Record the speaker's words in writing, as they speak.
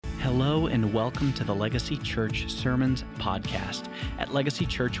Hello and welcome to the Legacy Church Sermons Podcast. At Legacy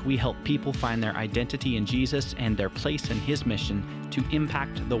Church, we help people find their identity in Jesus and their place in His mission to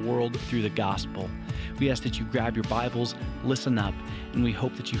impact the world through the gospel. We ask that you grab your Bibles, listen up, and we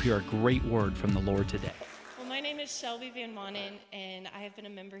hope that you hear a great word from the Lord today. Well, my name is Shelby Van Manen, and I have been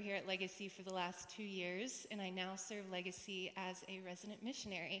a member here at Legacy for the last 2 years, and I now serve Legacy as a resident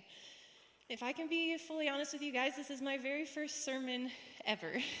missionary. If I can be fully honest with you guys, this is my very first sermon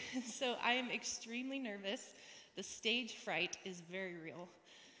ever, so I am extremely nervous. The stage fright is very real,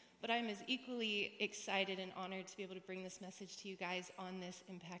 but I'm as equally excited and honored to be able to bring this message to you guys on this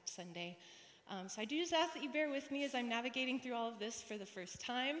Impact Sunday. So I do just ask that you bear with me as I'm navigating through all of this for the first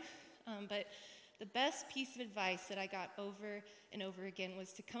time, but the best piece of advice that I got over and over again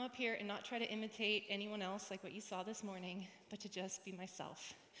was to come up here and not try to imitate anyone else like what you saw this morning, but to just be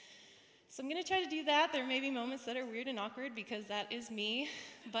myself. So I'm going to try to do that. There may be moments that are weird and awkward because that is me,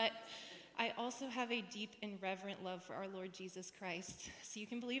 but I also have a deep and reverent love for our Lord Jesus Christ. So you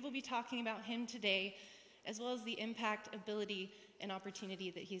can believe we'll be talking about Him today, as well as the impact, ability, and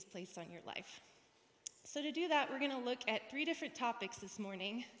opportunity that He's placed on your life. So to do that, we're going to look at 3 different topics this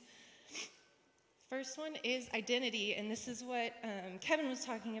morning. First one is identity, and this is what Kevin was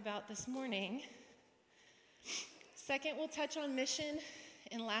talking about this morning. Second, we'll touch on mission.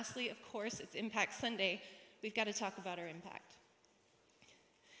 And lastly, of course, it's Impact Sunday. We've got to talk about our impact.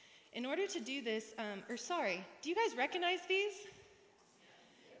 In order to do this, do you guys recognize these?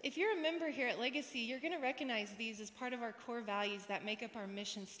 If you're a member here at Legacy, you're going to recognize these as part of our core values that make up our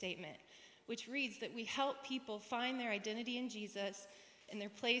mission statement, which reads that we help people find their identity in Jesus and their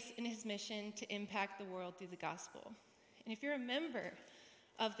place in His mission to impact the world through the gospel. And if you're a member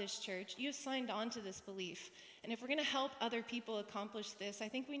of this church, you have signed on to this belief. And if we're going to help other people accomplish this, I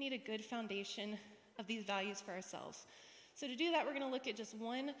think we need a good foundation of these values for ourselves. So to do that, we're going to look at just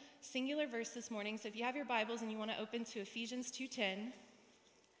one singular verse this morning. So if you have your Bibles and you want to open to Ephesians 2:10,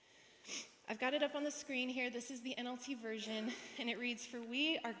 I've got it up on the screen here. This is the NLT version, and it reads, "For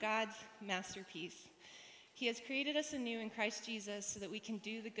we are God's masterpiece. He has created us anew in Christ Jesus so that we can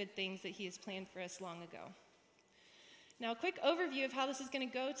do the good things that He has planned for us long ago." Now, a quick overview of how this is going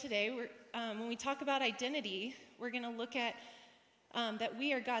to go today. When we talk about identity, we're going to look at that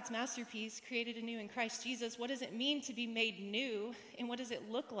we are God's masterpiece, created anew in Christ Jesus. What does it mean to be made new, and what does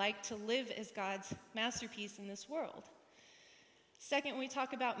it look like to live as God's masterpiece in this world? Second, when we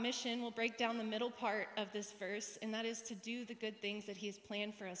talk about mission, we'll break down the middle part of this verse, and that is to do the good things that He has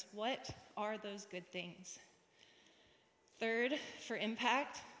planned for us. What are those good things? Third, for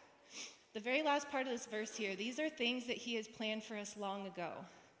impact, the very last part of this verse here, these are things that He has planned for us long ago.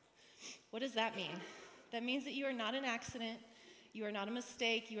 What does that mean? That means that you are not an accident, you are not a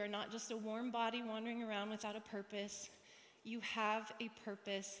mistake, you are not just a warm body wandering around without a purpose. You have a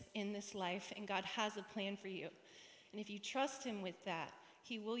purpose in this life, and God has a plan for you. And if you trust Him with that,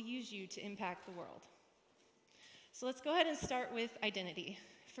 He will use you to impact the world. So let's go ahead and start with identity.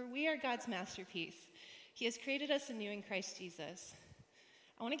 For we are God's masterpiece. He has created us anew in Christ Jesus.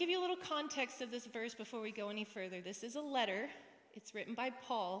 I want to give you a little context of this verse before we go any further. This is a letter. It's written by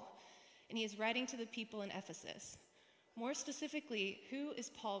Paul, and he is writing to the people in Ephesus. More specifically, who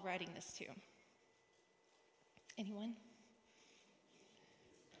is Paul writing this to? Anyone?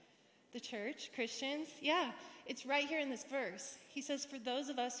 The church, Christians? Yeah, it's right here in this verse. He says, for those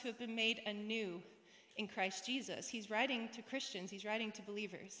of us who have been made anew in Christ Jesus. He's writing to Christians. He's writing to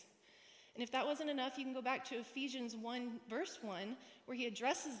believers. And if that wasn't enough, you can go back to Ephesians 1, verse 1, where he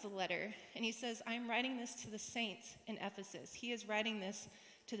addresses the letter, and he says, I am writing this to the saints in Ephesus. He is writing this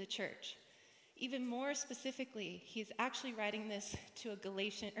to the church. Even more specifically, he's actually writing this to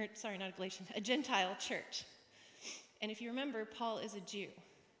a Gentile church. And if you remember, Paul is a Jew.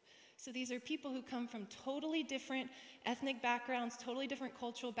 So these are people who come from totally different ethnic backgrounds, totally different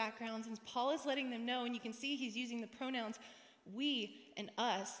cultural backgrounds, and Paul is letting them know, and you can see he's using the pronouns we and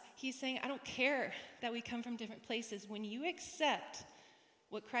us. He's saying, I don't care that we come from different places. When you accept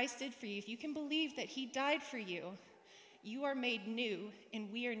what Christ did for you, if you can believe that He died for you, you are made new,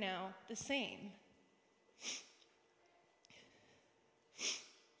 and we are now the same.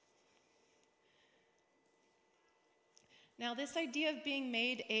 Now, this idea of being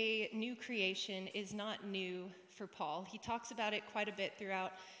made a new creation is not new for Paul. He talks about it quite a bit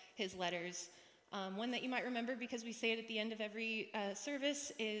throughout his letters. One that you might remember because we say it at the end of every service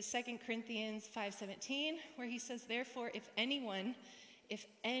is 2 Corinthians 5:17, where he says, therefore, if anyone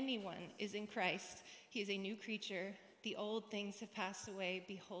is in Christ, he is a new creature. The old things have passed away.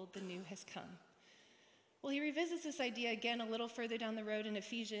 Behold, the new has come. Well, he revisits this idea again a little further down the road in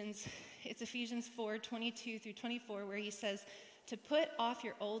Ephesians. It's Ephesians 4:22 through 24, where he says, to put off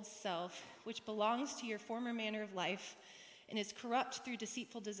your old self, which belongs to your former manner of life and is corrupt through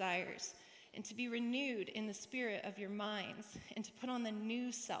deceitful desires, and to be renewed in the spirit of your minds, and to put on the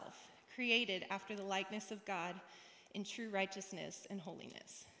new self, created after the likeness of God in true righteousness and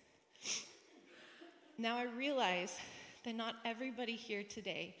holiness. Now I realize that not everybody here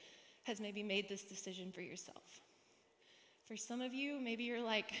today has maybe made this decision for yourself. For some of you, maybe you're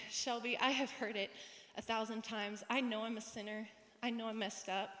like, Shelby, I have heard it 1,000 times. I know I'm a sinner. I know I'm messed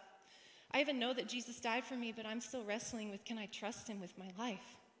up. I even know that Jesus died for me, but I'm still wrestling with, can I trust him with my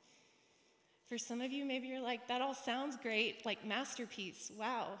life? For some of you, maybe you're like, that all sounds great, like masterpiece,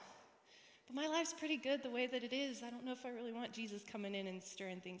 wow. But my life's pretty good the way that it is. I don't know if I really want Jesus coming in and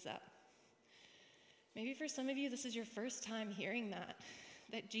stirring things up. Maybe for some of you, this is your first time hearing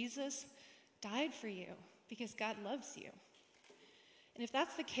that Jesus died for you because God loves you. And if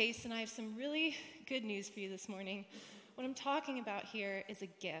that's the case, then I have some really good news for you this morning. What I'm talking about here is a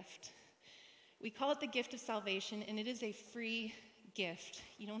gift. We call it the gift of salvation, and it is a free gift.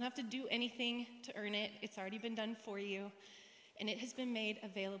 You don't have to do anything to earn it. It's already been done for you, and it has been made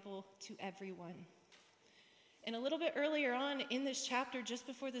available to everyone. And a little bit earlier on in this chapter, just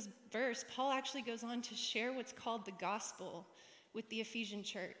before this verse, Paul actually goes on to share what's called the gospel with the Ephesian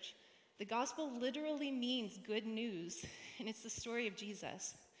church. The gospel literally means good news, and it's the story of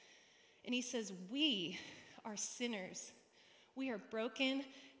Jesus. And he says, we are sinners. We are broken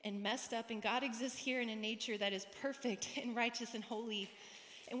and messed up, and God exists here in a nature that is perfect and righteous and holy.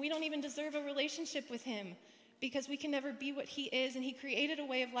 And we don't even deserve a relationship with him because we can never be what he is, and he created a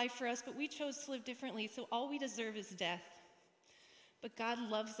way of life for us, but we chose to live differently, so all we deserve is death. But God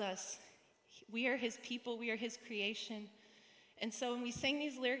loves us. We are his people. We are his creation. And so when we sang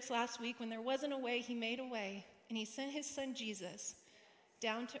these lyrics last week, when there wasn't a way, he made a way, and he sent his son Jesus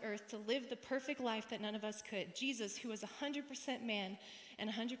down to earth to live the perfect life that none of us could. Jesus, who was 100% man and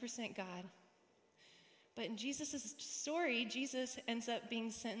 100% God. But in Jesus' story, Jesus ends up being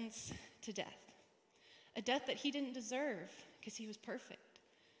sentenced to death. A death that he didn't deserve because he was perfect.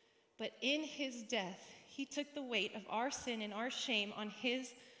 But in his death, he took the weight of our sin and our shame on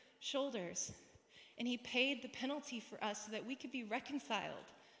his shoulders. And he paid the penalty for us so that we could be reconciled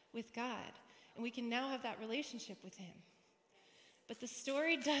with God. And we can now have that relationship with him. But the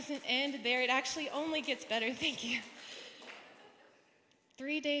story doesn't end there. It actually only gets better. Thank you.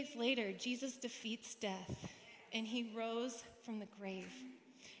 3 days later, Jesus defeats death, and he rose from the grave.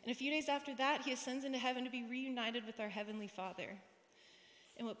 And a few days after that, he ascends into heaven to be reunited with our Heavenly Father.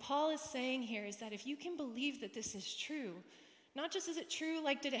 And what Paul is saying here is that if you can believe that this is true, not just is it true,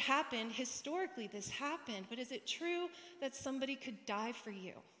 like did it happen? Historically, this happened, but is it true that somebody could die for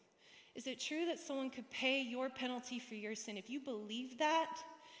you? Is it true that someone could pay your penalty for your sin? If you believe that,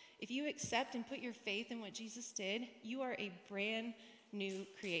 if you accept and put your faith in what Jesus did, you are a brand new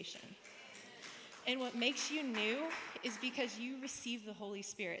creation. And what makes you new is because you receive the Holy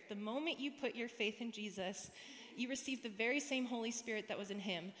Spirit. The moment you put your faith in Jesus, you receive the very same Holy Spirit that was in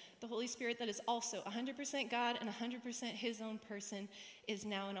him. The Holy Spirit that is also 100% God and 100% his own person is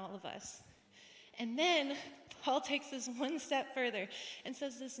now in all of us. And then Paul takes this one step further and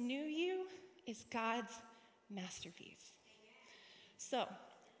says this new you is God's masterpiece. So,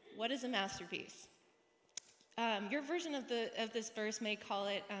 what is a masterpiece? Your version of this verse may call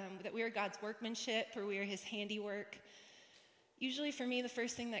it that we are God's workmanship or we are his handiwork. Usually for me, the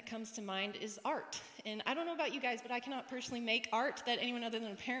first thing that comes to mind is art. And I don't know about you guys, but I cannot personally make art that anyone other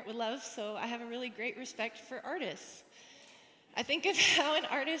than a parent would love, so I have a really great respect for artists. I think of how an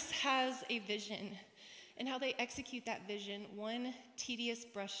artist has a vision and how they execute that vision one tedious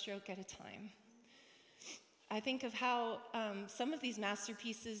brushstroke at a time. I think of how some of these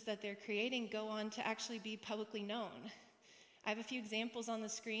masterpieces that they're creating go on to actually be publicly known. I have a few examples on the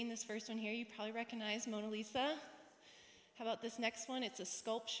screen. This first one here, you probably recognize Mona Lisa. How about this next one? It's a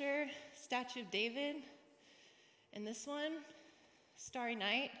sculpture, Statue of David. And this one, Starry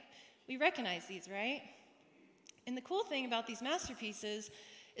Night. We recognize these, right? And the cool thing about these masterpieces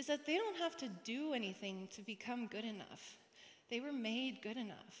is that they don't have to do anything to become good enough. They were made good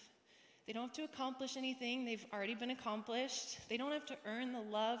enough. They don't have to accomplish anything. They've already been accomplished. They don't have to earn the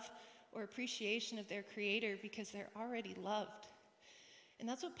love or appreciation of their creator because they're already loved. And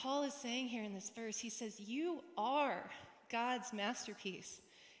that's what Paul is saying here in this verse. He says, you are God's masterpiece.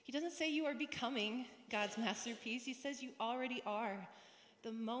 He doesn't say you are becoming God's masterpiece. He says you already are.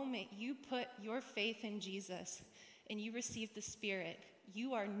 The moment you put your faith in Jesus and you receive the Spirit,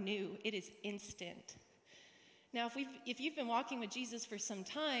 you are new. It is instant. Now, if you've been walking with Jesus for some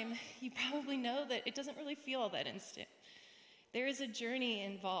time, you probably know that it doesn't really feel all that instant. There is a journey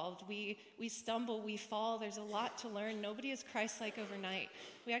involved. We stumble, we fall. There's a lot to learn. Nobody is Christ-like overnight.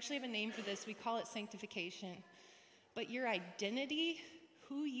 We actually have a name for this. We call it sanctification. But your identity,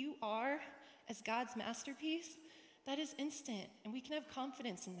 who you are as God's masterpiece, that is instant, and we can have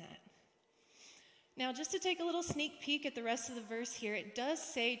confidence in that. Now, just to take a little sneak peek at the rest of the verse here, it does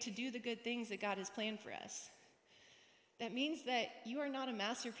say to do the good things that God has planned for us. That means that you are not a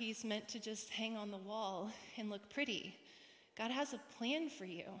masterpiece meant to just hang on the wall and look pretty. God has a plan for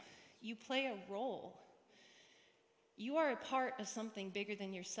you. You play a role. You are a part of something bigger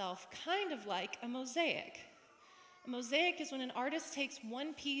than yourself, kind of like a mosaic. A mosaic is when an artist takes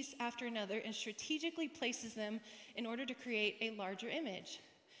one piece after another and strategically places them in order to create a larger image.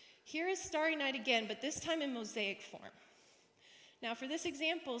 Here is Starry Night again, but this time in mosaic form. Now, for this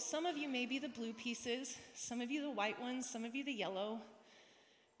example, some of you may be the blue pieces, some of you the white ones, some of you the yellow,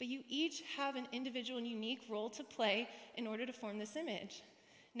 but you each have an individual and unique role to play in order to form this image.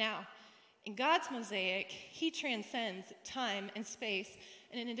 Now, in God's mosaic, He transcends time and space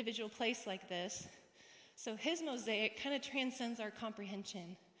in an individual place like this. So His mosaic kind of transcends our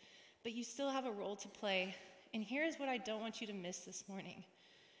comprehension, but you still have a role to play. And here's what I don't want you to miss this morning.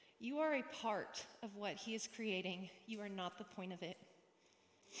 You are a part of what He is creating. You are not the point of it.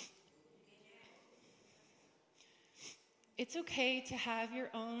 It's okay to have your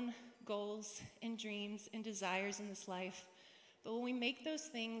own goals and dreams and desires in this life, but when we make those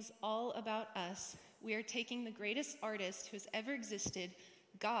things all about us, we are taking the greatest artist who has ever existed,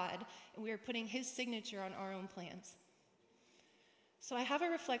 God, and we are putting His signature on our own plans. So I have a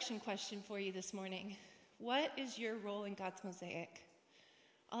reflection question for you this morning. What is your role in God's mosaic?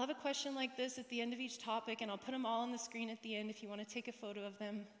 I'll have a question like this at the end of each topic, and I'll put them all on the screen at the end if you want to take a photo of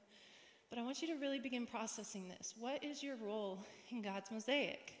them. But I want you to really begin processing this. What is your role in God's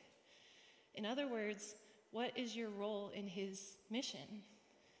mosaic? In other words, what is your role in His mission?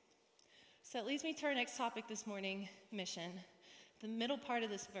 So that leads me to our next topic this morning, mission. The middle part of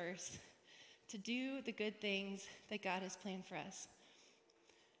this verse, to do the good things that God has planned for us.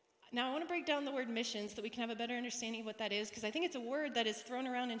 Now, I want to break down the word mission so that we can have a better understanding of what that is, because I think it's a word that is thrown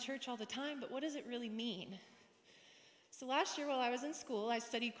around in church all the time, but what does it really mean? So last year while I was in school, I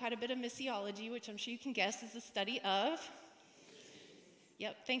studied quite a bit of missiology, which I'm sure you can guess is the study of,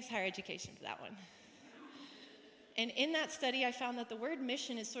 thanks higher education for that one. And in that study, I found that the word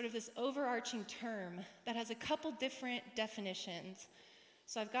mission is sort of this overarching term that has a couple different definitions.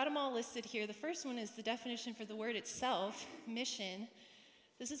 So I've got them all listed here. The first one is the definition for the word itself, mission.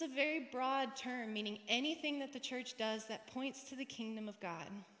 This is a very broad term, meaning anything that the church does that points to the kingdom of God.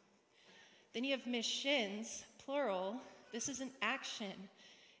 Then you have missions, plural. This is an action.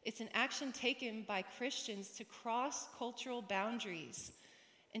 It's an action taken by Christians to cross cultural boundaries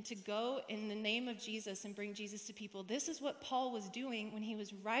and to go in the name of Jesus and bring Jesus to people. This is what Paul was doing when he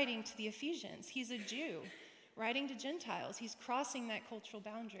was writing to the Ephesians. He's a Jew writing to Gentiles. He's crossing that cultural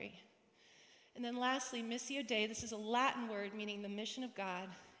boundary. And then lastly, Missio Dei. This is a Latin word meaning the mission of God.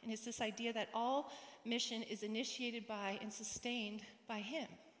 And it's this idea that all mission is initiated by and sustained by Him.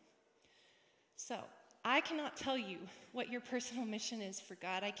 So, I cannot tell you what your personal mission is for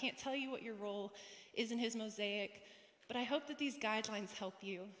God. I can't tell you what your role is in His mosaic, but I hope that these guidelines help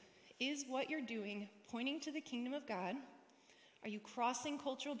you. Is what you're doing pointing to the kingdom of God? Are you crossing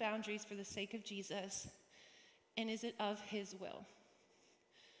cultural boundaries for the sake of Jesus? And is it of His will?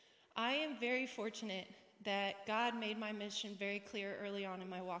 I am very fortunate that God made my mission very clear early on in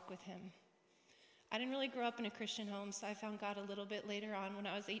my walk with Him. I didn't really grow up in a Christian home, so I found God a little bit later on when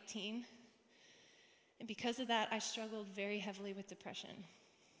I was 18. And because of that, I struggled very heavily with depression.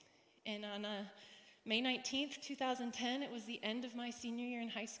 And on May 19th, 2010, it was the end of my senior year in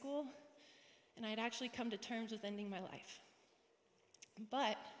high school, and I had actually come to terms with ending my life.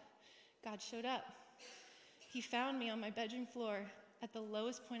 But God showed up. He found me on my bedroom floor at the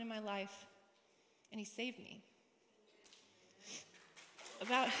lowest point in my life, and He saved me.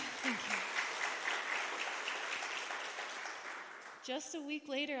 Thank you. Just a week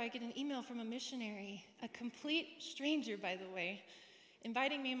later, I get an email from a missionary, a complete stranger, by the way,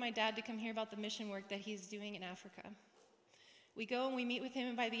 inviting me and my dad to come hear about the mission work that he's doing in Africa. We go and we meet with him,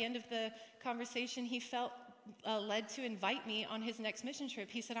 and by the end of the conversation, he felt led to invite me on his next mission trip.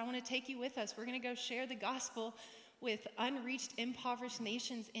 He said, I want to take you with us. We're going to go share the gospel with unreached, impoverished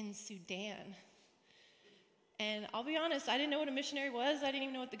nations in Sudan. And I'll be honest, I didn't know what a missionary was. I didn't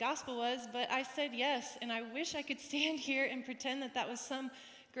even know what the gospel was, but I said yes. And I wish I could stand here and pretend that that was some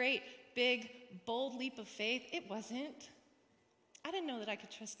great, big, bold leap of faith. It wasn't. I didn't know that I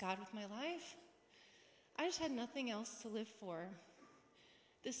could trust God with my life. I just had nothing else to live for.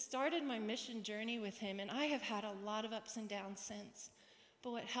 This started my mission journey with him, and I have had a lot of ups and downs since.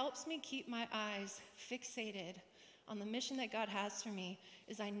 But what helps me keep my eyes fixated on the mission that God has for me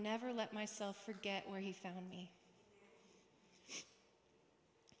is I never let myself forget where he found me.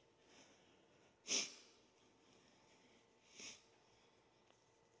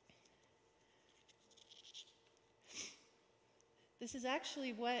 This is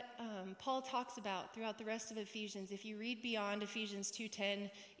actually what Paul talks about throughout the rest of Ephesians. If you read beyond Ephesians 2:10,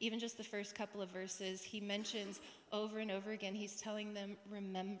 even just the first couple of verses, he mentions over and over again, he's telling them,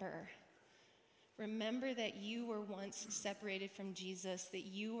 remember. Remember that you were once separated from Jesus, that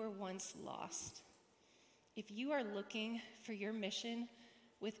you were once lost. If you are looking for your mission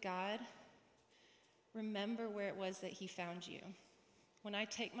with God, remember where it was that he found you. When I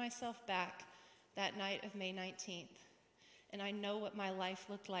take myself back that night of May 19th, and I know what my life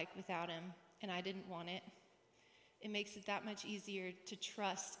looked like without him, and I didn't want it, it makes it that much easier to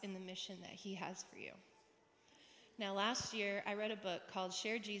trust in the mission that he has for you. Now, last year, I read a book called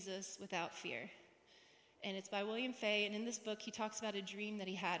Share Jesus Without Fear, and it's by William Fay, and in this book, he talks about a dream that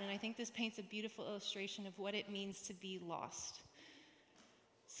he had, and I think this paints a beautiful illustration of what it means to be lost.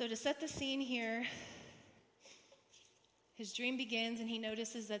 So to set the scene here, his dream begins, and he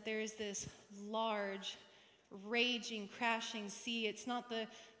notices that there is this large, raging, crashing sea. It's not the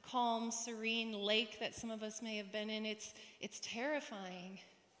calm, serene lake that some of us may have been in. It's terrifying.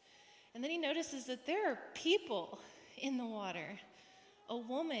 And then he notices that there are people in the water. A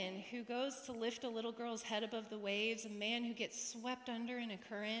woman who goes to lift a little girl's head above the waves, a man who gets swept under in a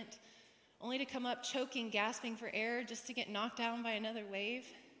current, only to come up choking, gasping for air just to get knocked down by another wave.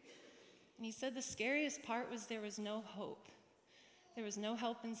 And he said the scariest part was there was no hope. There was no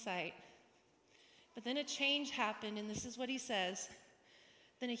help in sight. But then a change happened, and this is what he says.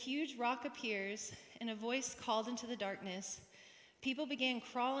 Then a huge rock appears, and a voice called into the darkness. People began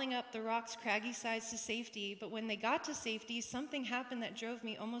crawling up the rock's craggy sides to safety, but when they got to safety, something happened that drove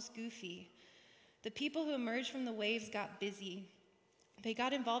me almost goofy. The people who emerged from the waves got busy. They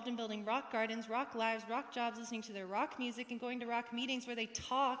got involved in building rock gardens, rock lives, rock jobs, listening to their rock music, and going to rock meetings where they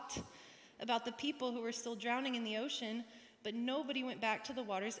talked about the people who were still drowning in the ocean, but nobody went back to the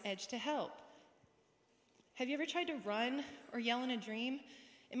water's edge to help. Have you ever tried to run or yell in a dream?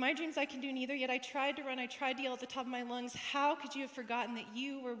 In my dreams, I can do neither, yet I tried to run, I tried to yell at the top of my lungs. How could you have forgotten that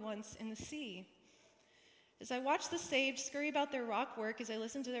you were once in the sea? As I watched the saved scurry about their rock work, as I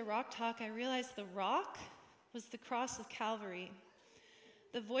listened to their rock talk, I realized the rock was the cross of Calvary.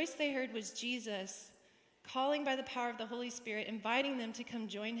 The voice they heard was Jesus, calling by the power of the Holy Spirit, inviting them to come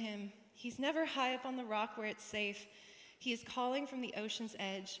join him. He's never high up on the rock where it's safe. He is calling from the ocean's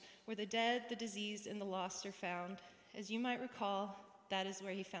edge, where the dead, the diseased, and the lost are found. As you might recall, that is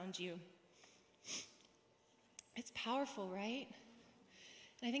where he found you. It's powerful, right?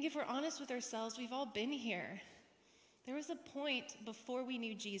 And I think if we're honest with ourselves, we've all been here. There was a point before we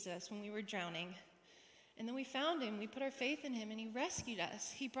knew Jesus when we were drowning. And then we found him, we put our faith in him, and he rescued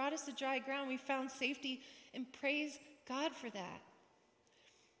us. He brought us to dry ground. We found safety, and praise God for that.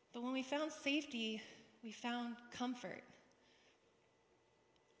 But when we found safety, we found comfort.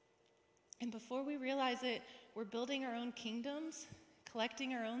 And before we realize it, we're building our own kingdoms,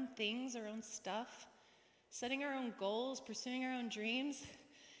 collecting our own things, our own stuff, setting our own goals, pursuing our own dreams.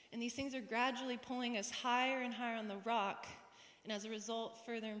 And these things are gradually pulling us higher and higher on the rock, and as a result,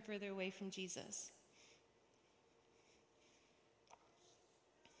 further and further away from Jesus.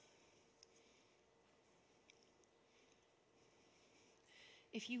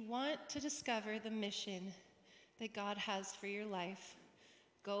 If you want to discover the mission that God has for your life,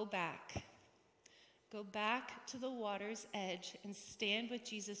 go back. Go back to the water's edge and stand with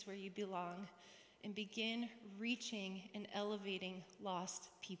Jesus where you belong and begin reaching and elevating lost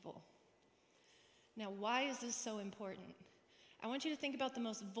people. Now, why is this so important? I want you to think about the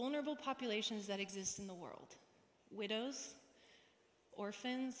most vulnerable populations that exist in the world. Widows,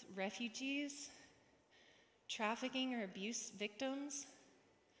 orphans, refugees, trafficking or abuse victims,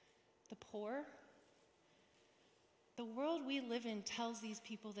 the poor. The world we live in tells these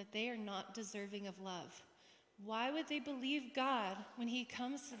people that they are not deserving of love. Why would they believe God when he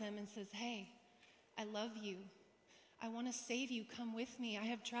comes to them and says, hey, I love you. I want to save you. Come with me. I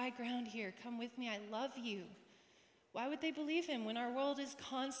have dry ground here. Come with me. I love you. Why would they believe him when our world is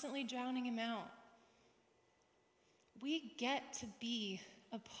constantly drowning him out? We get to be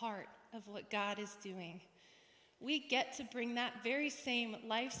a part of what God is doing. We get to bring that very same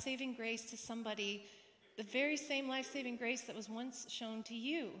life-saving grace to somebody, the very same life-saving grace that was once shown to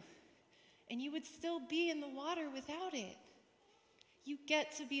you. And you would still be in the water without it. You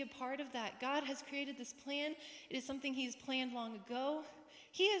get to be a part of that. God has created this plan. It is something he's planned long ago.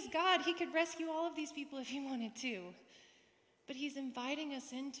 He is God. He could rescue all of these people if he wanted to. But he's inviting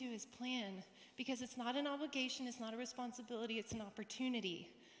us into his plan because it's not an obligation, it's not a responsibility, it's an opportunity.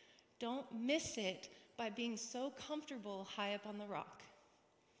 Don't miss it by being so comfortable high up on the rock.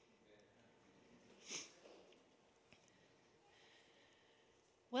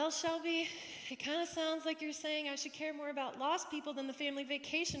 Well, Shelby, it kind of sounds like you're saying I should care more about lost people than the family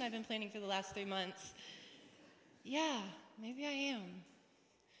vacation I've been planning for the last 3 months. Yeah, maybe I am.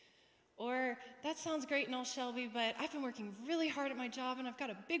 Or, that sounds great and all, Shelby, but I've been working really hard at my job and I've got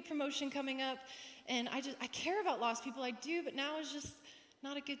a big promotion coming up and I care about lost people, I do, but now is just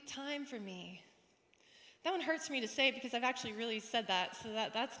not a good time for me. That one hurts me to say because I've actually really said that, so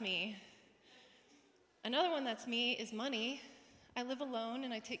that's me. Another one that's me is money. I live alone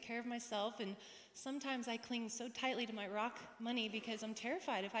and I take care of myself, and sometimes I cling so tightly to my rock, money, because I'm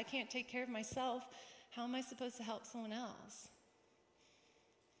terrified. If I can't take care of myself, how am I supposed to help someone else?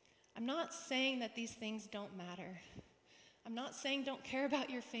 I'm not saying that these things don't matter. I'm not saying don't care about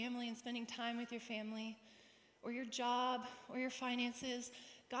your family and spending time with your family, or your job, or your finances.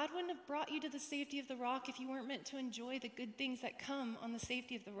 God wouldn't have brought you to the safety of the rock if you weren't meant to enjoy the good things that come on the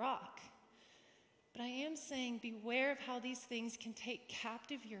safety of the rock. But I am saying beware of how these things can take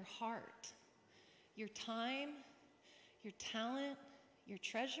captive your heart, your time, your talent, your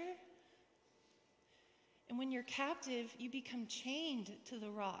treasure. And when you're captive, you become chained to the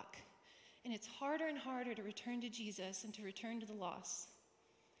rock. And it's harder and harder to return to Jesus and to return to the lost.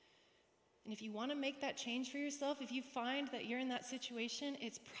 And if you want to make that change for yourself, if you find that you're in that situation,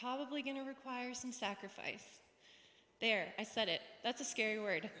 it's probably going to require some sacrifice. There, I said it. That's a scary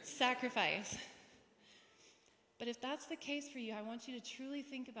word, sacrifice. But if that's the case for you, I want you to truly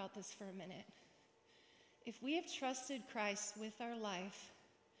think about this for a minute. If we have trusted Christ with our life,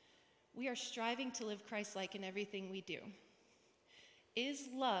 we are striving to live Christ-like in everything we do. Is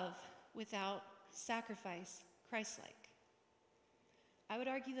love without sacrifice Christ-like? I would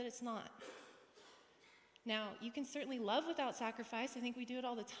argue that it's not. Now, you can certainly love without sacrifice. I think we do it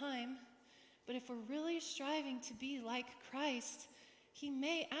all the time. But if we're really striving to be like Christ, he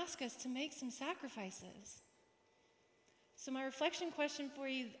may ask us to make some sacrifices. So my reflection question for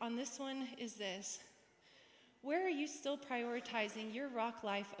you on this one is this. Where are you still prioritizing your rock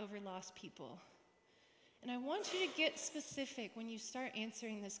life over lost people? And I want you to get specific when you start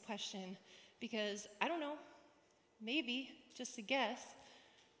answering this question, because I don't know, maybe, just a guess,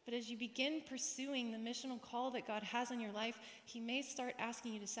 but as you begin pursuing the missional call that God has on your life, he may start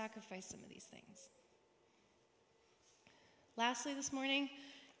asking you to sacrifice some of these things. Lastly, this morning,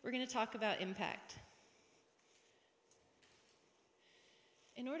 we're going to talk about impact.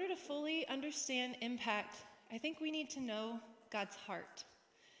 In order to fully understand impact, I think we need to know God's heart.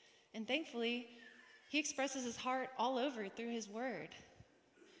 And thankfully, he expresses his heart all over through his word.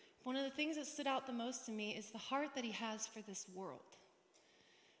 One of the things that stood out the most to me is the heart that he has for this world.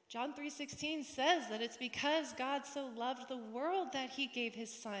 John 3:16 says that it's because God so loved the world that he gave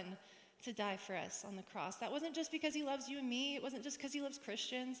his son to die for us on the cross. That wasn't just because he loves you and me. It wasn't just because he loves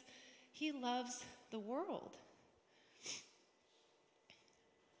Christians. He loves the world.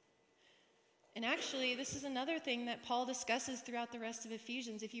 And actually, this is another thing that Paul discusses throughout the rest of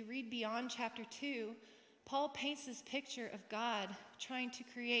Ephesians. If you read beyond chapter 2, Paul paints this picture of God trying to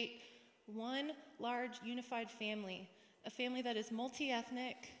create one large unified family, a family that is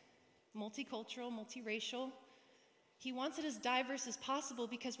multi-ethnic, multicultural, multiracial. He wants it as diverse as possible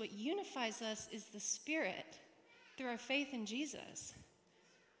because what unifies us is the Spirit through our faith in Jesus.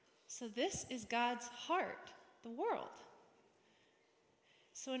 So this is God's heart, the world.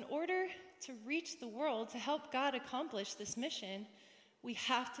 So in order to reach the world, to help God accomplish this mission, we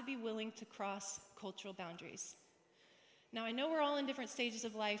have to be willing to cross cultural boundaries. Now, I know we're all in different stages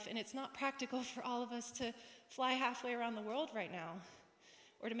of life, and it's not practical for all of us to fly halfway around the world right now,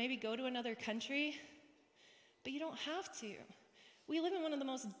 or to maybe go to another country, but you don't have to. We live in one of the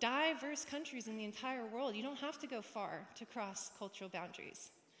most diverse countries in the entire world. You don't have to go far to cross cultural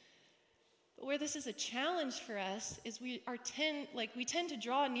boundaries. But where this is a challenge for us is we tend to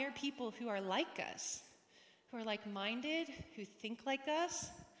draw near people who are like us, who are like-minded, who think like us,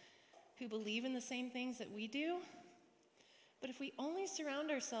 who believe in the same things that we do. But if we only surround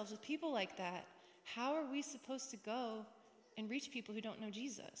ourselves with people like that, how are we supposed to go and reach people who don't know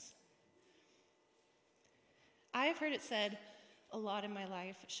Jesus? I've heard it said a lot in my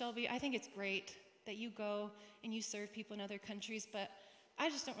life, Shelby, I think it's great that you go and you serve people in other countries, but I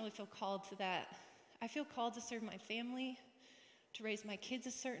just don't really feel called to that. I feel called to serve my family, to raise my kids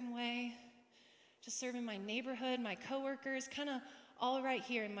a certain way, to serve in my neighborhood, my coworkers, kind of all right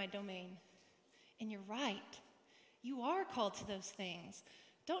here in my domain. And you're right. You are called to those things.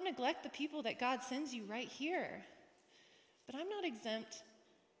 Don't neglect the people that God sends you right here. But I'm not exempt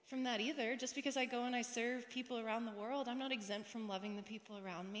from that either. Just because I go and I serve people around the world, I'm not exempt from loving the people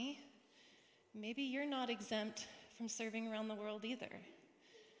around me. Maybe you're not exempt from serving around the world either.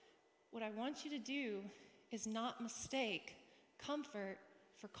 What I want you to do is not mistake comfort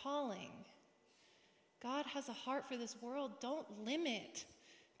for calling. God has a heart for this world. Don't limit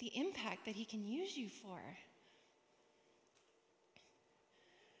the impact that he can use you for.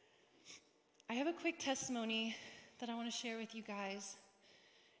 I have a quick testimony that I want to share with you guys.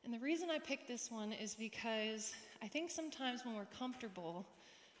 And the reason I picked this one is because I think sometimes when we're comfortable,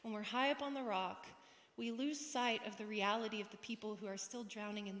 when we're high up on the rock, we lose sight of the reality of the people who are still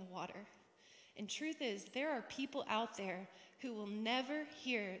drowning in the water. And truth is, there are people out there who will never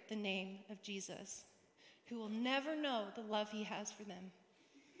hear the name of Jesus, who will never know the love he has for them.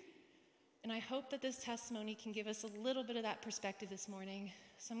 And I hope that this testimony can give us a little bit of that perspective this morning.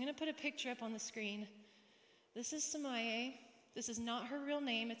 So I'm going to put a picture up on the screen. This is Samaye. This is not her real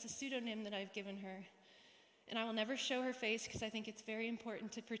name. It's a pseudonym that I've given her. And I will never show her face because I think it's very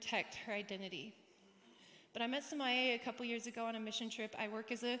important to protect her identity. But I met Samaye a couple years ago on a mission trip. I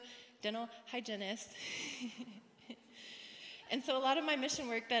work as a dental hygienist. And so a lot of my mission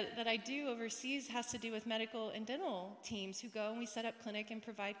work that I do overseas has to do with medical and dental teams who go and we set up clinic and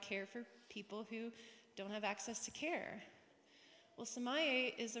provide care for people who don't have access to care. Well,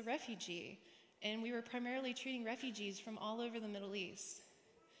 Samaye is a refugee, and we were primarily treating refugees from all over the Middle East.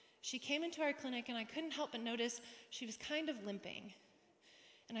 She came into our clinic, and I couldn't help but notice she was kind of limping.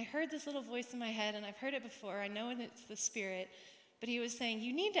 And I heard this little voice in my head, and I've heard it before. I know it's the Spirit, but he was saying,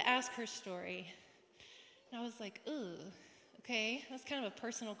 you need to ask her story. And I was like, ugh. Okay, that's kind of a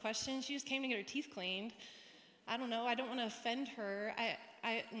personal question. She just came to get her teeth cleaned. I don't know. I don't want to offend her.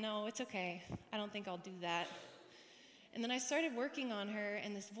 No, it's okay. I don't think I'll do that. And then I started working on her,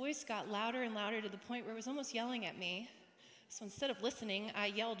 and this voice got louder and louder to the point where it was almost yelling at me. So instead of listening, I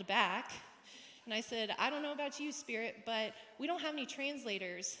yelled back, and I said, I don't know about you, Spirit, but we don't have any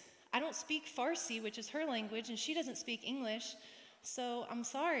translators. I don't speak Farsi, which is her language, and she doesn't speak English. So I'm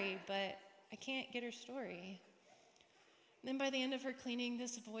sorry, but I can't get her story. Then by the end of her cleaning,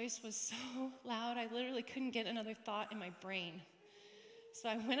 this voice was so loud, I literally couldn't get another thought in my brain. So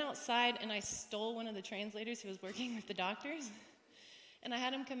I went outside and I stole one of the translators who was working with the doctors. And I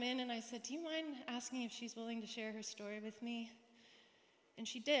had him come in and I said, do you mind asking if she's willing to share her story with me? And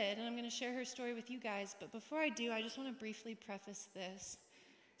she did, and I'm going to share her story with you guys. But before I do, I just want to briefly preface this.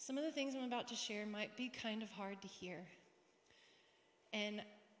 Some of the things I'm about to share might be kind of hard to hear. And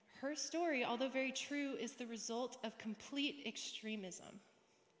her story, although very true, is the result of complete extremism.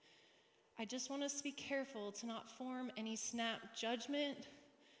 I just want us to be careful to not form any snap judgment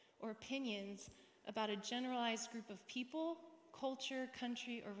or opinions about a generalized group of people, culture,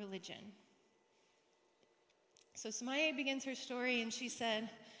 country, or religion. So Samaye begins her story and she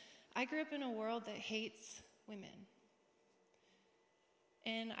said, I grew up in a world that hates women.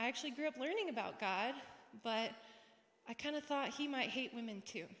 And I actually grew up learning about God, but I kind of thought he might hate women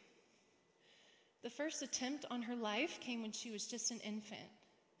too. The first attempt on her life came when she was just an infant.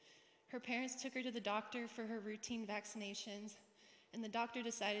 Her parents took her to the doctor for her routine vaccinations, and the doctor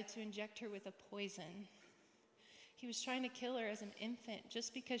decided to inject her with a poison. He was trying to kill her as an infant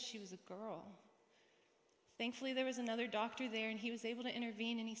just because she was a girl. Thankfully, there was another doctor there, and he was able to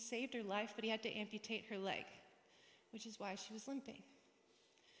intervene, and he saved her life, but he had to amputate her leg, which is why she was limping.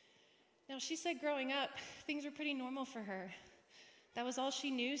 Now, she said growing up, things were pretty normal for her. That was all she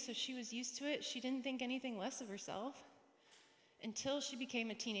knew, so she was used to it. She didn't think anything less of herself until she became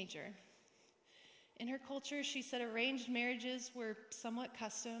a teenager. In her culture, she said arranged marriages were somewhat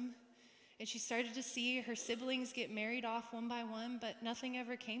custom, and she started to see her siblings get married off one by one, but nothing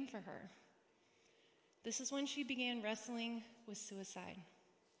ever came for her. This is when she began wrestling with suicide.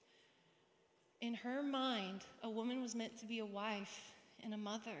 In her mind, a woman was meant to be a wife and a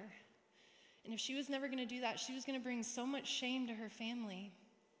mother. And if she was never going to do that, she was going to bring so much shame to her family.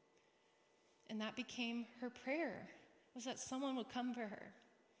 And that became her prayer, was that someone would come for her.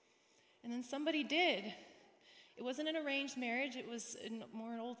 And then somebody did. It wasn't an arranged marriage, it was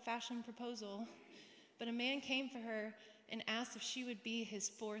more an old-fashioned proposal. But a man came for her and asked if she would be his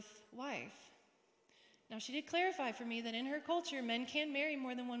fourth wife. Now, she did clarify for me that in her culture, men can marry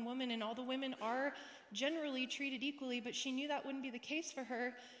more than one woman, and all the women are generally treated equally, but she knew that wouldn't be the case for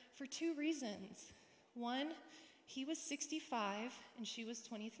her for two reasons. One, he was 65 and she was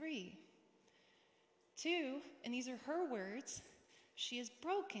 23. Two, and these are her words, she is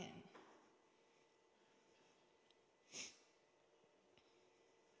broken.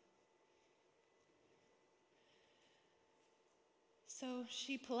 So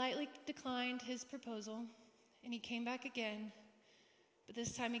she politely declined his proposal, and he came back again, but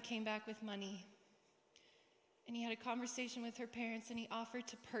this time he came back with money. And he had a conversation with her parents, and he offered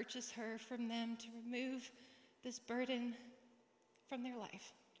to purchase her from them to remove this burden from their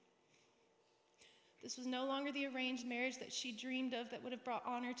life. This was no longer the arranged marriage that she dreamed of that would have brought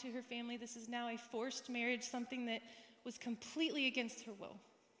honor to her family. This is now a forced marriage, something that was completely against her will.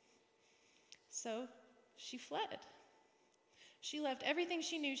 So she fled. She left everything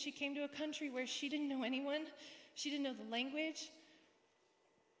she knew. She came to a country where she didn't know anyone. She didn't know the language.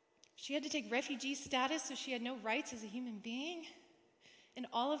 She had to take refugee status, so she had no rights as a human being. And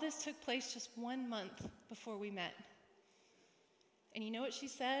all of this took place just 1 month before we met. And you know what she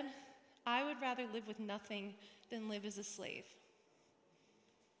said? I would rather live with nothing than live as a slave.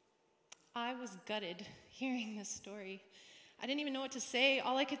 I was gutted hearing this story. I didn't even know what to say.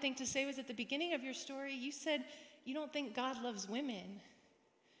 All I could think to say was, at the beginning of your story, you said you don't think God loves women.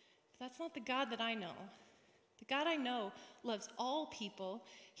 But that's not the God that I know. The God I know loves all people.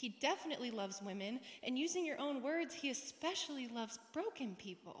 He definitely loves women. And using your own words, he especially loves broken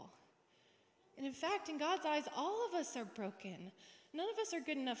people. And in fact, in God's eyes, all of us are broken. None of us are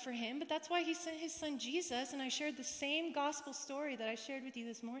good enough for him, but that's why he sent his son Jesus, and I shared the same gospel story that I shared with you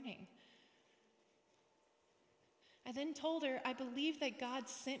this morning. I then told her, I believe that God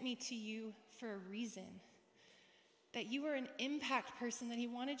sent me to you for a reason. That you were an impact person that he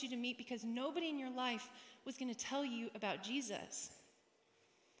wanted you to meet because nobody in your life was going to tell you about Jesus.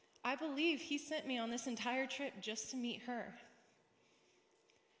 I believe he sent me on this entire trip just to meet her.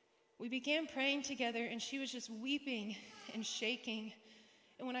 We began praying together, and she was just weeping and shaking.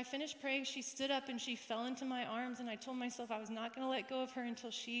 And when I finished praying, she stood up and she fell into my arms, and I told myself I was not going to let go of her until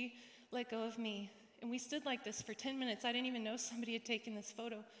she let go of me. And we stood like this for 10 minutes. I didn't even know somebody had taken this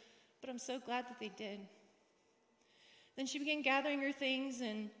photo, but I'm so glad that they did. Then she began gathering her things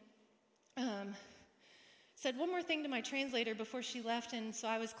and said one more thing to my translator before she left, and so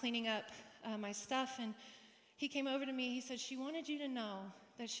I was cleaning up my stuff, and he came over to me. He said, she wanted you to know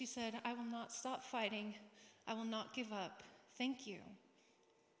that she said, I will not stop fighting. I will not give up. Thank you.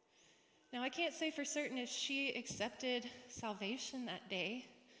 Now, I can't say for certain if she accepted salvation that day,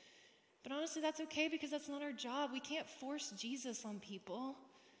 but honestly, that's okay because that's not our job. We can't force Jesus on people.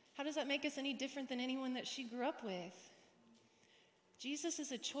 How does that make us any different than anyone that she grew up with? Jesus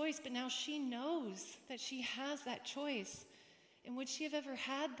is a choice, but now she knows that she has that choice. And would she have ever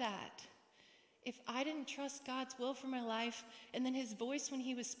had that if I didn't trust God's will for my life and then his voice when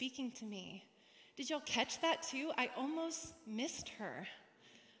he was speaking to me? Did y'all catch that too? I almost missed her.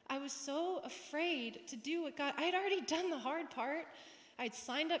 I was so afraid to do what God, I had already done the hard part. I'd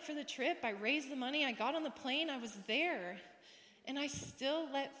signed up for the trip. I raised the money. I got on the plane. I was there. And I still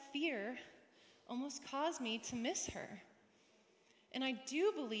let fear almost cause me to miss her. And I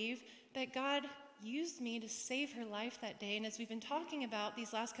do believe that God used me to save her life that day. And as we've been talking about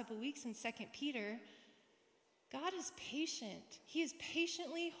these last couple weeks in 2 Peter, God is patient. He is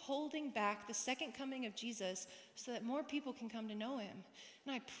patiently holding back the second coming of Jesus so that more people can come to know him.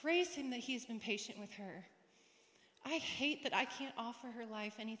 And I praise him that he has been patient with her. I hate that I can't offer her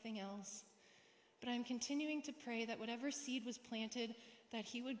life anything else. But I'm continuing to pray that whatever seed was planted, that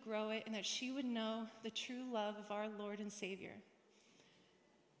he would grow it and that she would know the true love of our Lord and Savior.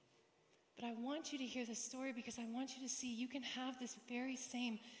 But I want you to hear this story because I want you to see you can have this very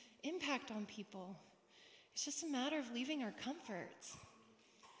same impact on people. It's just a matter of leaving our comforts.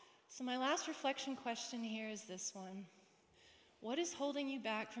 So my last reflection question here is this one. What is holding you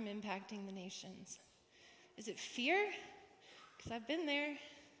back from impacting the nations? Is it fear? Because I've been there.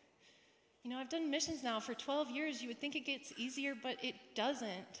 You know, I've done missions now for 12 years. You would think it gets easier, but it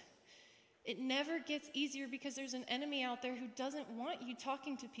doesn't. It never gets easier because there's an enemy out there who doesn't want you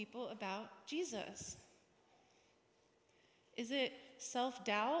talking to people about Jesus. Is it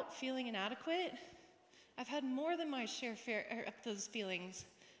self-doubt, feeling inadequate? I've had more than my share of those feelings.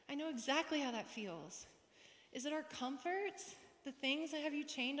 I know exactly how that feels. Is it our comforts, the things that have you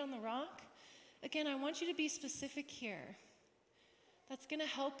chained on the rock? Again, I want you to be specific here. That's going to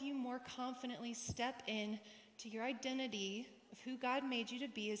help you more confidently step in to your identity of who God made you to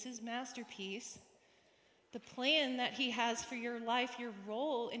be as his masterpiece, the plan that he has for your life, your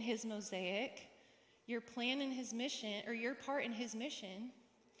role in his mosaic, your plan in his mission, or your part in his mission,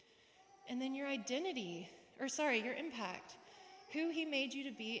 and then your your impact, who he made you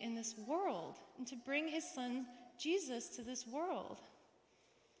to be in this world, and to bring his son Jesus to this world.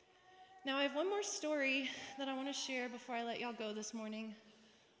 Now, I have one more story that I want to share before I let y'all go this morning.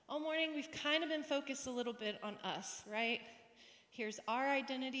 All morning, we've kind of been focused a little bit on us, right? Here's our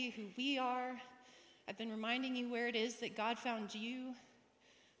identity, who we are. I've been reminding you where it is that God found you.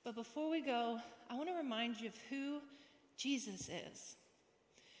 But before we go, I want to remind you of who Jesus is.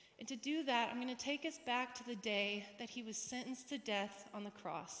 And to do that, I'm going to take us back to the day that he was sentenced to death on the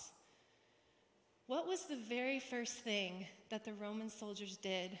cross. What was the very first thing that the Roman soldiers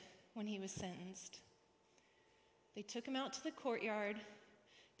did when he was sentenced? They took him out to the courtyard,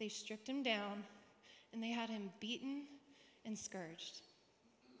 they stripped him down, and they had him beaten and scourged.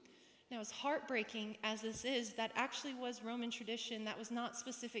 Now, as heartbreaking as this is, that actually was Roman tradition. That was not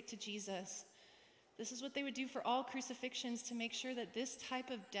specific to Jesus. This is what they would do for all crucifixions to make sure that this type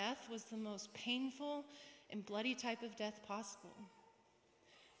of death was the most painful and bloody type of death possible.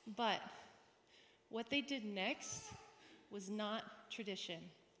 But what they did next was not tradition.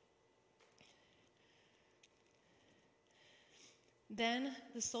 Then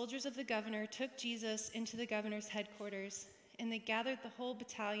the soldiers of the governor took Jesus into the governor's headquarters, and they gathered the whole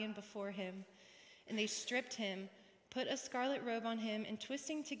battalion before him, and they stripped him, put a scarlet robe on him, and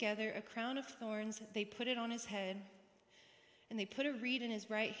twisting together a crown of thorns, they put it on his head, and they put a reed in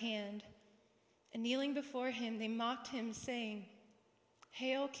his right hand, and kneeling before him, they mocked him, saying,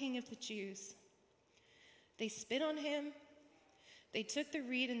 "Hail, King of the Jews." They spit on him, they took the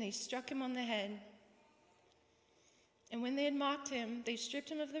reed, and they struck him on the head. And when they had mocked him, they stripped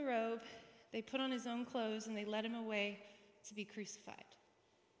him of the robe, they put on his own clothes, and they led him away to be crucified.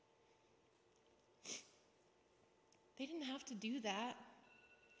 They didn't have to do that.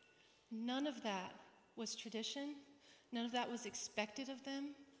 None of that was tradition. None of that was expected of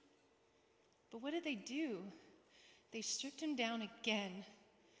them. But what did they do? They stripped him down again.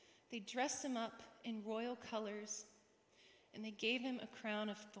 They dressed him up in royal colors, and they gave him a crown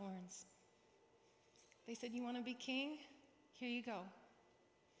of thorns. They said, "You want to be king? Here you go."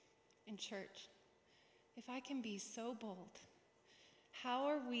 In church, if I can be so bold, how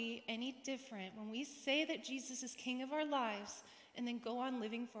are we any different when we say that Jesus is king of our lives and then go on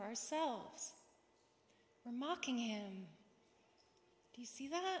living for ourselves? We're mocking him. Do you see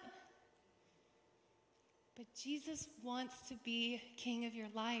that? But Jesus wants to be king of your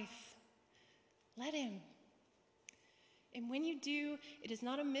life. Let him. And when you do, it is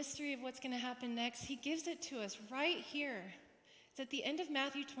not a mystery of what's going to happen next. He gives it to us right here. It's at the end of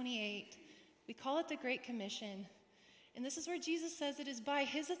Matthew 28. We call it the Great Commission. And this is where Jesus says it is by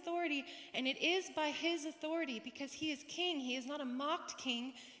his authority, and it is by his authority because he is king. He is not a mocked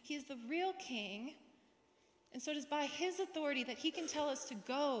king. He is the real king. And so it is by his authority that he can tell us to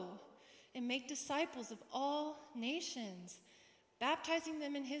go and make disciples of all nations, baptizing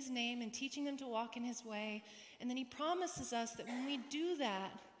them in his name and teaching them to walk in his way. And then he promises us that when we do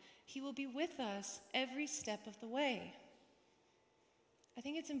that, he will be with us every step of the way. I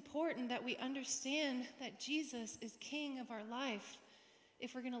think it's important that we understand that Jesus is king of our life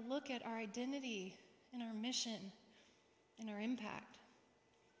if we're going to look at our identity and our mission and our impact.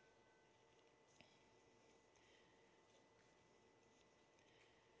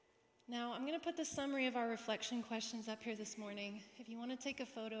 Now, I'm going to put the summary of our reflection questions up here this morning. If you want to take a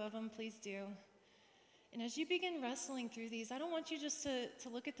photo of them, please do. And as you begin wrestling through these, I don't want you just to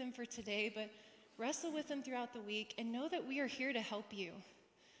look at them for today, but wrestle with them throughout the week and know that we are here to help you.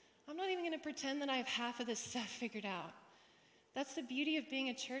 I'm not even going to pretend that I have half of this stuff figured out. That's the beauty of being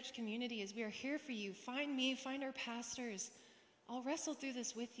a church community, is we are here for you. Find me, find our pastors. I'll wrestle through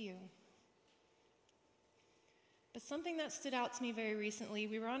this with you. But something that stood out to me very recently,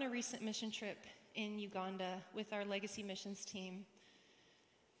 we were on a recent mission trip in Uganda with our Legacy Missions team.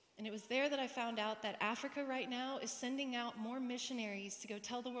 And it was there that I found out that Africa right now is sending out more missionaries to go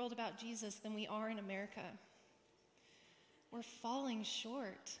tell the world about Jesus than we are in America. We're falling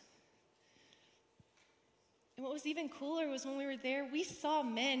short. And what was even cooler was when we were there, we saw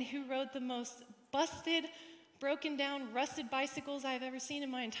men who rode the most busted, broken down, rusted bicycles I've ever seen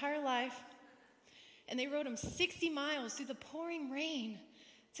in my entire life. And they rode them 60 miles through the pouring rain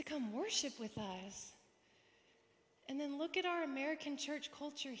to come worship with us. And then look at our American church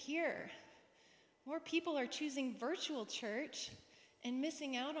culture here. More people are choosing virtual church and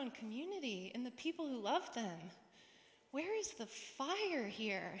missing out on community and the people who love them. Where is the fire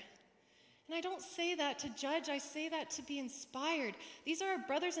here? And I don't say that to judge, I say that to be inspired. These are our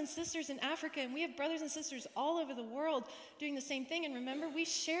brothers and sisters in Africa, and we have brothers and sisters all over the world doing the same thing. And remember, we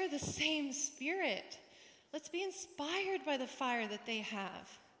share the same spirit. Let's be inspired by the fire that they have.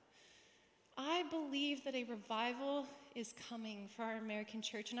 I believe that a revival is coming for our American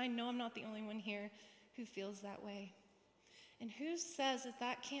church, and I know I'm not the only one here who feels that way. And who says that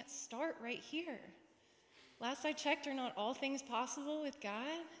that can't start right here? Last I checked, are not all things possible with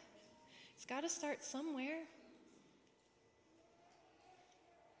God? It's got to start somewhere.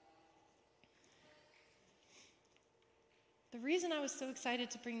 The reason I was so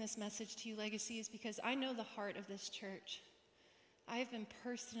excited to bring this message to you, Legacy, is because I know the heart of this church. I have been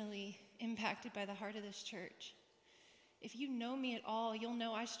personally impacted by the heart of this church. If you know me at all, you'll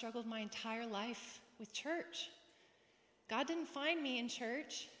know I struggled my entire life with church. God didn't find me in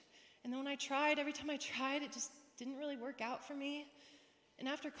church. And then when I tried, every time I tried, it just didn't really work out for me. And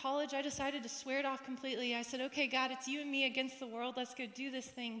after college, I decided to swear it off completely. I said, okay, God, it's you and me against the world. Let's go do this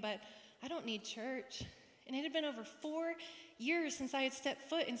thing, but I don't need church. And it had been over 4 years since I had stepped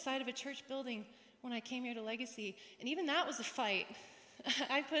foot inside of a church building when I came here to Legacy. And even that was a fight.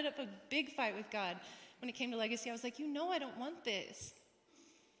 I put up a big fight with God when it came to Legacy. I was like, I don't want this.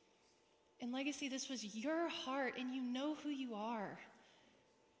 And Legacy, this was your heart, and you know who you are.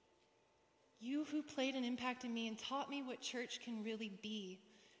 You who played an impact in me and taught me what church can really be,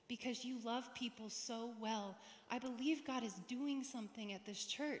 because you love people so well. I believe God is doing something at this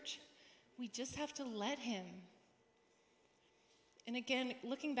church. We just have to let him. And again,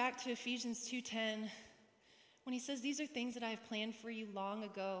 looking back to Ephesians 2:10, when he says, these are things that I have planned for you long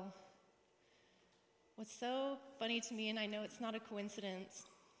ago. What's so funny to me, and I know it's not a coincidence,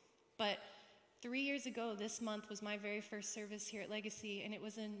 but 3 years ago this month was my very first service here at Legacy, and it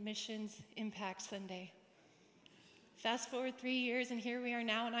was a Missions Impact Sunday. Fast forward 3 years, and here we are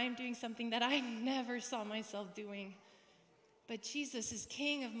now, and I am doing something that I never saw myself doing. But Jesus is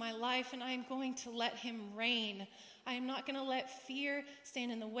King of my life, and I am going to let him reign. I am not going to let fear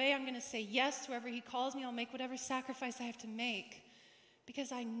stand in the way. I'm going to say yes to wherever he calls me. I'll make whatever sacrifice I have to make,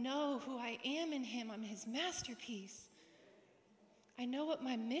 because I know who I am in him. I'm his masterpiece. I know what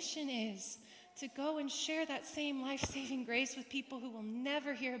my mission is, to go and share that same life-saving grace with people who will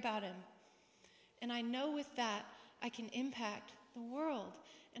never hear about him. And I know with that, I can impact the world.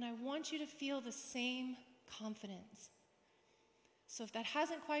 And I want you to feel the same confidence. So if that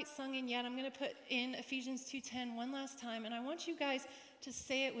hasn't quite sung in yet, I'm going to put in Ephesians 2:10 one last time. And I want you guys to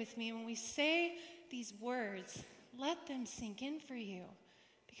say it with me. When we say these words, let them sink in for you,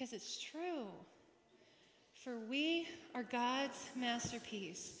 because it's true. For we are God's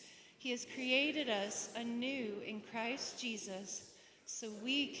masterpiece. He has created us anew in Christ Jesus, so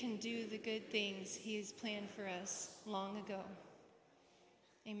we can do the good things he has planned for us long ago.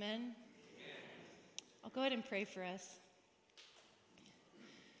 Amen? I'll go ahead and pray for us.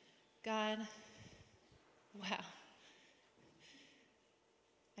 God, wow.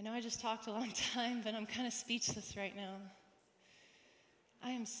 I know I just talked a long time, but I'm kind of speechless right now.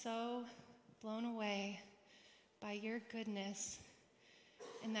 I am so blown away by your goodness,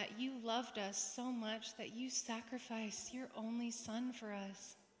 and that you loved us so much that you sacrificed your only son for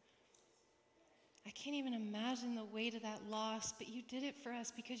us. I can't even imagine the weight of that loss, but you did it for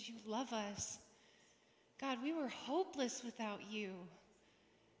us because you love us. God, we were hopeless without you.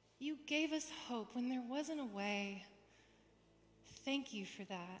 You gave us hope when there wasn't a way. Thank you for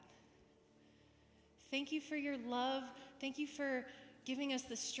that. Thank you for your love. Thank you for giving us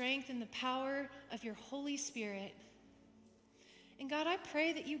the strength and the power of your Holy Spirit. And God, I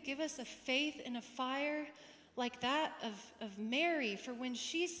pray that you give us a faith and a fire like that of Mary. For when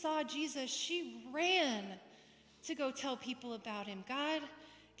she saw Jesus, she ran to go tell people about him. God,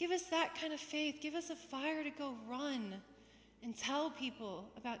 give us that kind of faith. Give us a fire to go run and tell people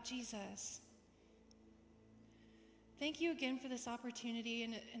about Jesus. Thank you again for this opportunity,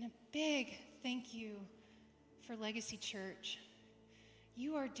 and a big thank you for Legacy Church.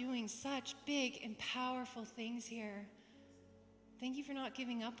 You are doing such big and powerful things here. Thank you for not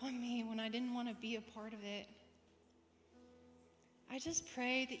giving up on me when I didn't want to be a part of it. I just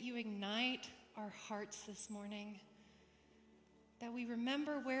pray that you ignite our hearts this morning, that we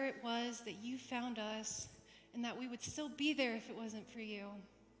remember where it was that you found us, and that we would still be there if it wasn't for you,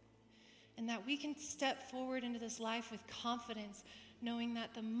 and that we can step forward into this life with confidence, knowing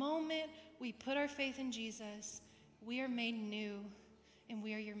that the moment we put our faith in Jesus, we are made new, and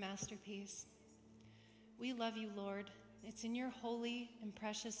we are your masterpiece. We love you, Lord. It's in your holy and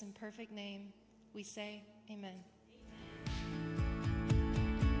precious and perfect name we say amen.